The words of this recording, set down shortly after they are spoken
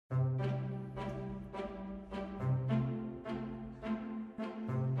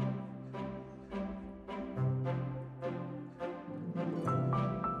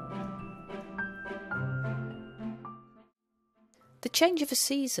The change of a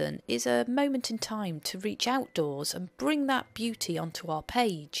season is a moment in time to reach outdoors and bring that beauty onto our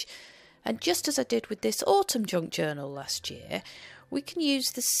page. And just as I did with this autumn junk journal last year, we can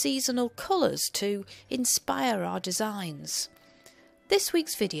use the seasonal colours to inspire our designs. This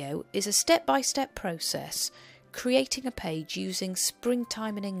week's video is a step-by-step process, creating a page using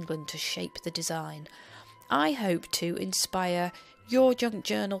springtime in England to shape the design. I hope to inspire your junk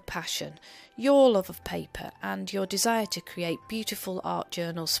journal passion, your love of paper and your desire to create beautiful art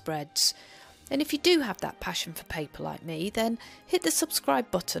journal spreads. And if you do have that passion for paper like me, then hit the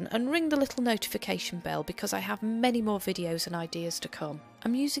subscribe button and ring the little notification bell because I have many more videos and ideas to come.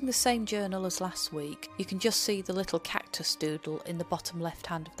 I'm using the same journal as last week. You can just see the little cactus doodle in the bottom left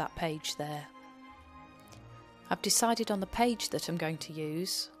hand of that page there. I've decided on the page that I'm going to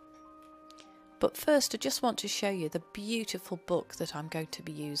use. But first I just want to show you the beautiful book that I'm going to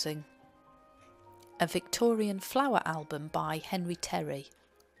be using. A Victorian flower album by Henry Terry.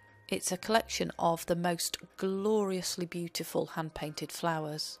 It's a collection of the most gloriously beautiful hand-painted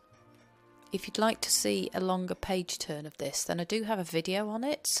flowers. If you'd like to see a longer page turn of this, then I do have a video on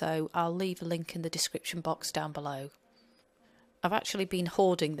it, so I'll leave a link in the description box down below. I've actually been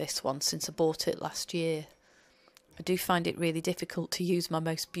hoarding this one since I bought it last year. I do find it really difficult to use my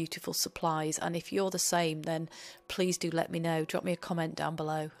most beautiful supplies, and if you're the same then please do let me know, drop me a comment down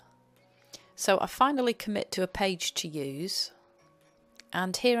below. So I finally commit to a page to use,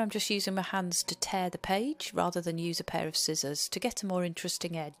 and here I'm just using my hands to tear the page rather than use a pair of scissors to get a more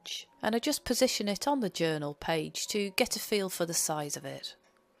interesting edge, and I just position it on the journal page to get a feel for the size of it.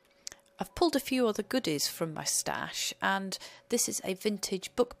 I've pulled a few other goodies from my stash, and this is a vintage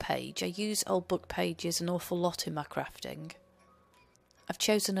book page. I use old book pages an awful lot in my crafting. I've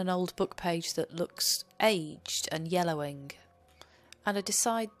chosen an old book page that looks aged and yellowing, and I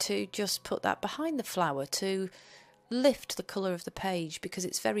decide to just put that behind the flower to lift the colour of the page because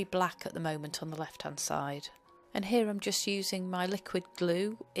it's very black at the moment on the left hand side. And here I'm just using my liquid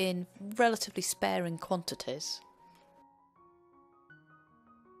glue in relatively sparing quantities.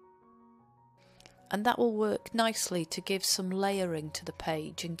 And that will work nicely to give some layering to the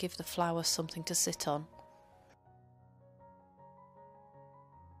page and give the flower something to sit on.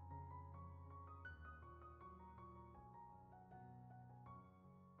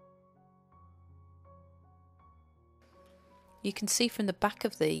 You can see from the back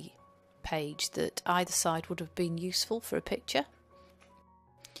of the page that either side would have been useful for a picture.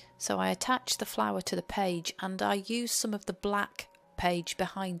 So I attach the flower to the page and I use some of the black page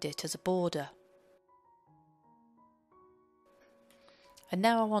behind it as a border. And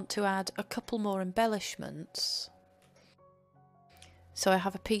now I want to add a couple more embellishments. So I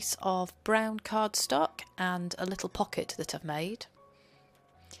have a piece of brown cardstock and a little pocket that I've made.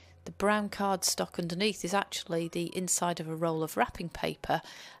 The brown cardstock underneath is actually the inside of a roll of wrapping paper,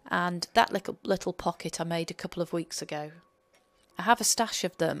 and that little pocket I made a couple of weeks ago. I have a stash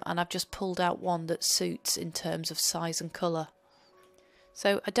of them and I've just pulled out one that suits in terms of size and colour.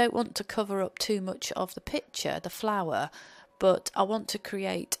 So I don't want to cover up too much of the picture, the flower, but I want to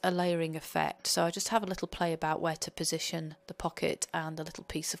create a layering effect, so I just have a little play about where to position the pocket and a little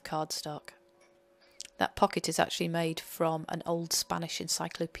piece of cardstock. That pocket is actually made from an old Spanish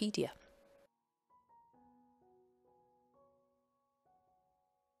encyclopedia.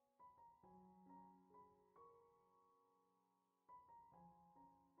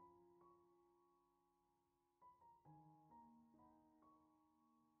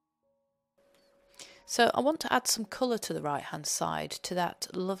 So I want to add some colour to the right hand side to that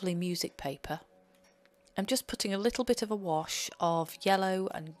lovely music paper. I'm just putting a little bit of a wash of yellow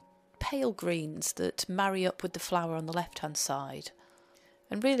and pale greens that marry up with the flower on the left hand side.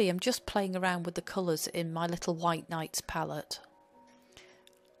 And really I'm just playing around with the colours in my little White Nights palette.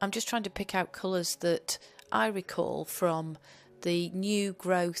 I'm just trying to pick out colours that I recall from the new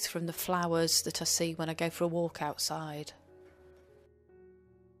growth from the flowers that I see when I go for a walk outside.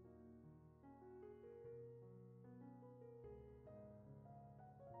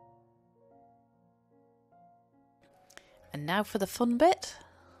 And now for the fun bit.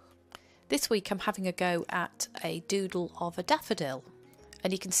 This week I'm having a go at a doodle of a daffodil,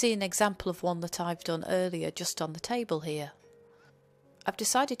 and you can see an example of one that I've done earlier just on the table here. I've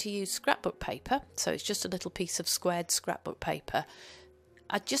decided to use scrapbook paper, so it's just a little piece of squared scrapbook paper.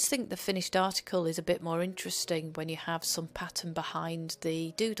 I just think the finished article is a bit more interesting when you have some pattern behind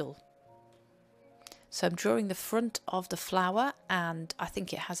the doodle. So I'm drawing the front of the flower, and I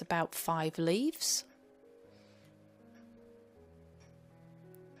think it has about 5 leaves.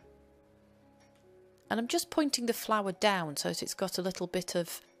 And I'm just pointing the flower down so that it's got a little bit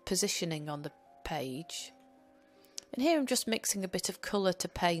of positioning on the page. And here I'm just mixing a bit of colour to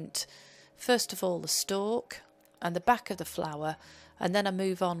paint, first of all the stalk and the back of the flower, and then I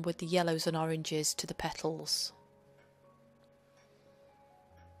move on with the yellows and oranges to the petals.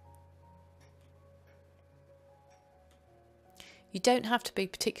 You don't have to be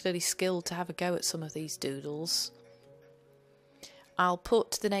particularly skilled to have a go at some of these doodles. I'll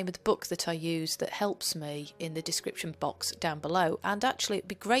put the name of the book that I use that helps me in the description box down below, and actually it'd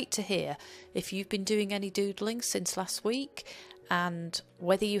be great to hear if you've been doing any doodling since last week and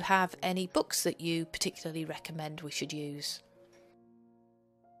whether you have any books that you particularly recommend we should use.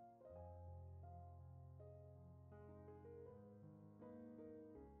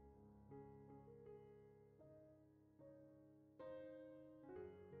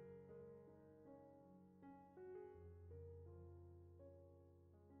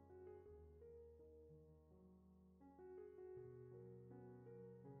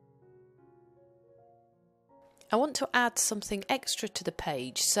 I want to add something extra to the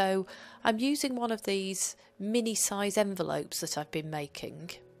page, so I'm using one of these mini size envelopes that I've been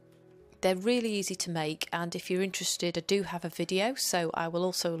making. They're really easy to make, and if you're interested, I do have a video, so I will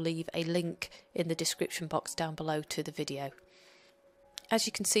also leave a link in the description box down below to the video. As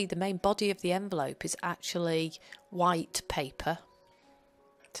you can see, the main body of the envelope is actually white paper.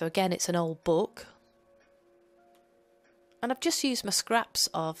 So again, it's an old book. And I've just used my scraps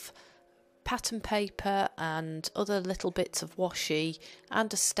of pattern paper and other little bits of washi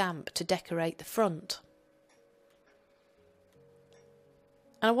and a stamp to decorate the front.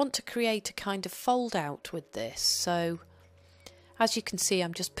 And I want to create a kind of fold out with this, so as you can see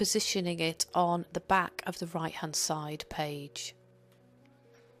I'm just positioning it on the back of the right hand side page.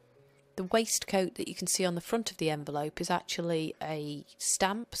 The waistcoat that you can see on the front of the envelope is actually a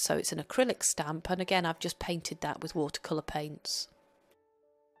stamp, so it's an acrylic stamp, and again I've just painted that with watercolour paints.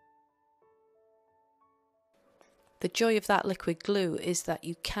 The joy of that liquid glue is that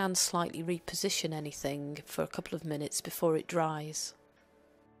you can slightly reposition anything for a couple of minutes before it dries.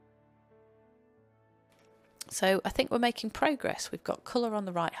 So I think we're making progress. We've got colour on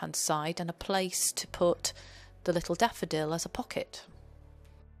the right hand side and a place to put the little daffodil as a pocket.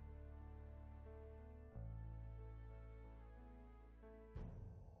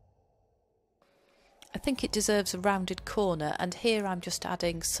 I think it deserves a rounded corner, and here I'm just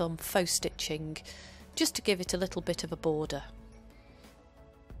adding some faux stitching just to give it a little bit of a border.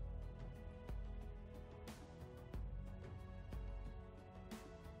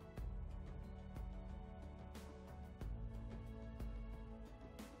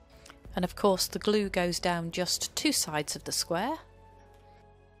 And of course the glue goes down just two sides of the square.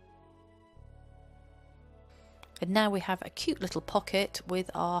 And now we have a cute little pocket with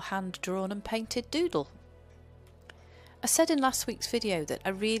our hand drawn and painted doodle. I said in last week's video that I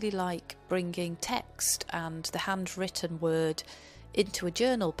really like bringing text and the handwritten word into a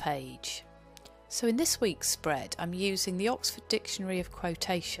journal page. So in this week's spread I'm using the Oxford Dictionary of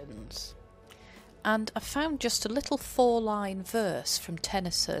Quotations, and I found just a little 4-line verse from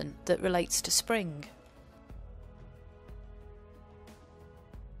Tennyson that relates to spring.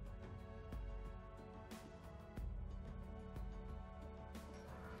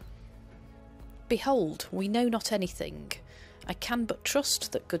 Behold, we know not anything. I can but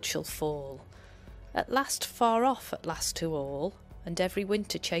trust that good shall fall. At last far off, at last to all, and every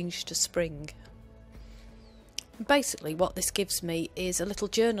winter changed to spring. Basically what this gives me is a little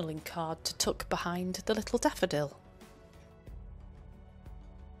journaling card to tuck behind the little daffodil.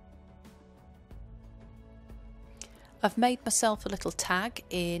 I've made myself a little tag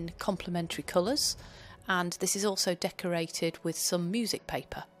in complementary colours, and this is also decorated with some music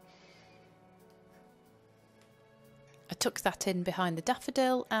paper. I tuck that in behind the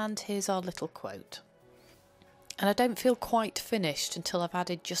daffodil, and here's our little quote. And I don't feel quite finished until I've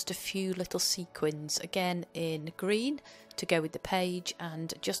added just a few little sequins, again in green to go with the page,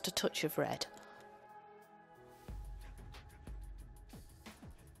 and just a touch of red.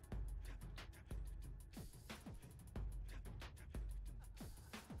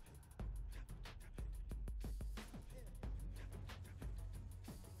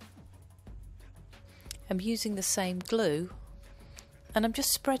 I'm using the same glue, and I'm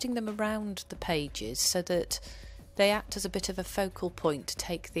just spreading them around the pages so that they act as a bit of a focal point to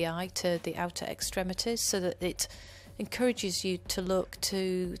take the eye to the outer extremities, so that it encourages you to look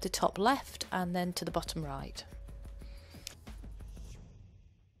to the top left and then to the bottom right.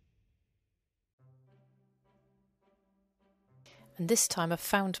 And this time I've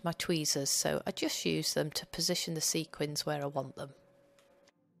found my tweezers, so I just use them to position the sequins where I want them.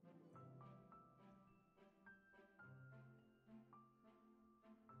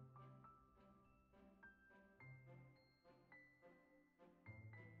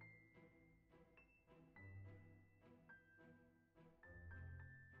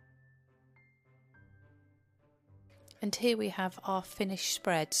 And here we have our finished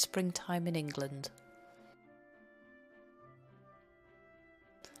spread, Springtime in England.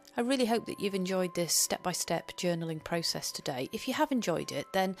 I really hope that you've enjoyed this step-by-step journaling process today. If you have enjoyed it,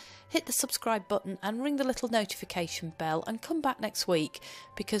 then hit the subscribe button and ring the little notification bell and come back next week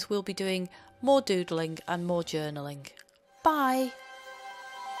because we'll be doing more doodling and more journaling. Bye!